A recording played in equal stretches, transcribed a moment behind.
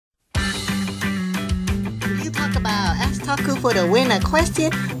talk about? Ask Takuu for the winner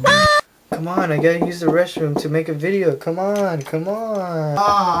question. What? Come on, I gotta use the restroom to make a video. Come on, come on.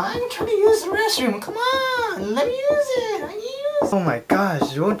 Aw, I'm trying to use the restroom. Come on, let me use it. I use it. Oh my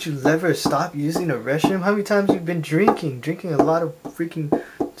gosh, won't you ever stop using the restroom? How many times have you been drinking? Drinking a lot of freaking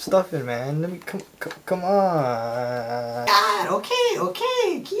stuff in, man. Let me, come on. God, okay.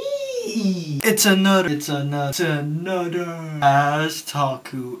 It's another Ask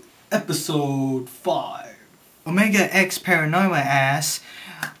Takuu episode 5. Omega X Paranormal asks,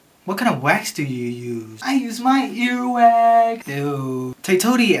 what kind of wax do you use? I use my earwax. Ew.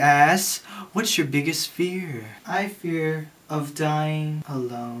 Taitoti asks, what's your biggest fear? I fear of dying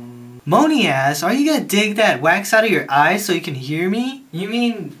alone. Moni asks, are you gonna dig that wax out of your eyes so you can hear me? You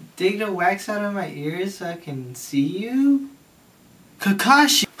mean dig the wax out of my ears so I can see you?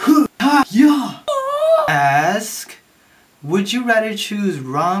 Kakashi ask, would you rather choose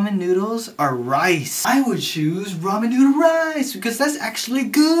ramen noodles or rice? I would choose ramen noodle rice because that's actually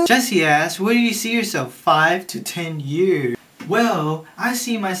good. Jesse asks, where do you see yourself 5 to 10 years? Well, I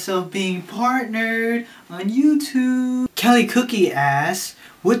see myself being partnered on YouTube. Kelly Cookie asks,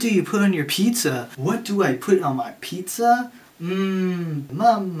 what do you put on your pizza? What do I put on my pizza?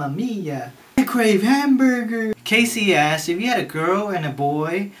 Mamma mia. I crave hamburger. Casey asks, if you had a girl and a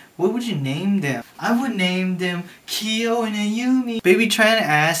boy, what would you name them? I would name them Kyo and Ayumi. Baby Tran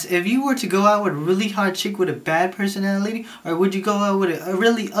asks, if you were to go out with a really hot chick with a bad personality, or would you go out with a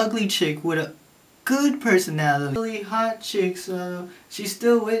really ugly chick with a good personality? Really hot chick, so she's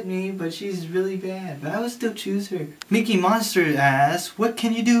still with me, but she's really bad. But I would still choose her. Mickey Monster asks, what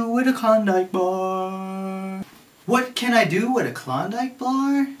can you do with a Klondike bar? What can I do with a Klondike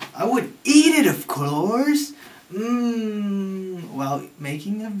bar? I would eat it, of course. While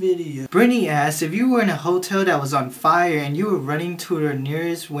making a video. Brittany asks, if you were in a hotel that was on fire and you were running to the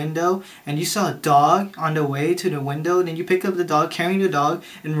nearest window and you saw a dog on the way to the window, then you pick up the dog, carrying the dog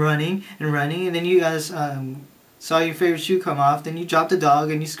and running, and then you guys saw your favorite shoe come off, then you dropped the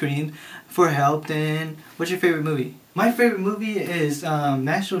dog and you screamed for help, then what's your favorite movie? My favorite movie is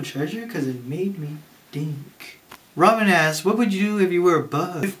National Treasure because it made me think. Robin asks, what would you do if you were a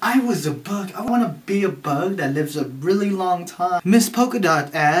bug? If I was a bug, I want to be a bug that lives a really long time. Miss Polka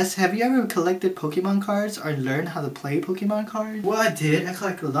Dot asks, have you ever collected Pokemon cards or learned how to play Pokemon cards? Well, I did. I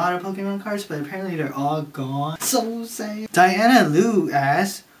collected a lot of Pokemon cards, but apparently they're all gone. So sad. Diana Lou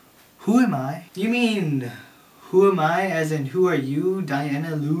asks, who am I? You mean, who am I as in who are you,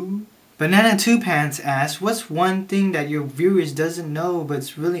 Diana Lou? Banana Two Pants asks, what's one thing that your viewers doesn't know but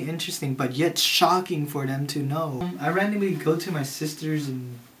it's really interesting but yet shocking for them to know? I randomly go to my sister's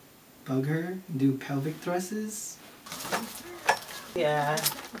and bug her and do pelvic thrusts. Yeah.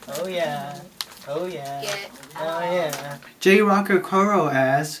 Oh yeah. Oh yeah. Oh yeah. J Rocker Koro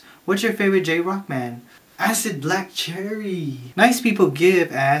asks, what's your favorite J Rock man? Acid Black Cherry. Nice People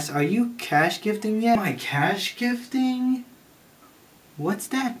Give asks, are you cash gifting yet? Am I cash gifting? What's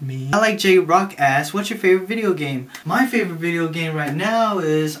that mean? I Like J Rock asks, what's your favorite video game? My favorite video game right now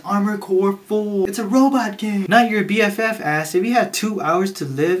is Armored Core 4. It's a robot game. Not Your BFF asks, if you had 2 hours to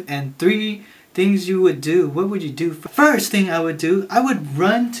live and 3 things you would do, what would you do? First thing I would do, I would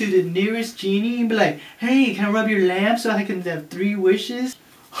run to the nearest genie and be like, hey, can I rub your lamp so I can have 3 wishes?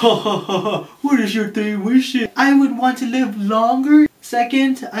 Ha ha ha ha, what is your 3 wishes? I would want to live longer.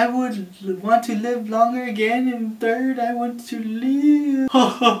 Second, I would want to live longer again. And third, I want to live. Ha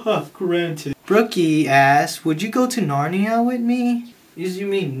ha ha, granted. Brookie asks, would you go to Narnia with me? You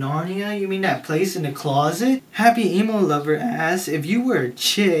mean Narnia? You mean that place in the closet? Happy Emo Lover asks, if you were a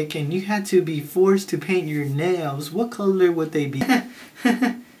chick and you had to be forced to paint your nails, what color would they be?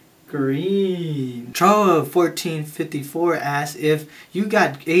 Green. Troa 1454 asks, if you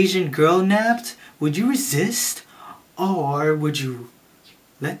got Asian girl napped, would you resist? Or would you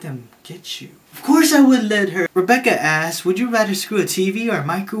let them get you? Of course I would let her. Rebecca asks, would you rather screw a TV or a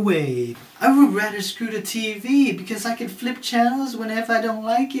microwave? I would rather screw the TV because I can flip channels whenever I don't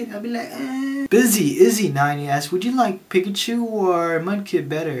like it. I'll be like, eh. Busy Izzy90 asks, would you like Pikachu or Mudkip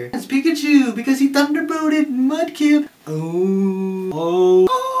better? It's Pikachu because he thunderbolted Mudkip.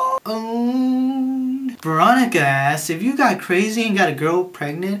 Veronica asks, if you got crazy and got a girl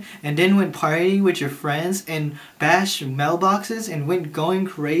pregnant and then went partying with your friends and bashed mailboxes and went going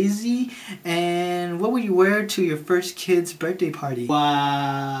crazy, and what would you wear to your first kid's birthday party?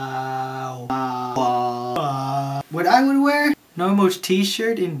 Wow. What I would wear? Normal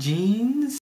t-shirt and jeans.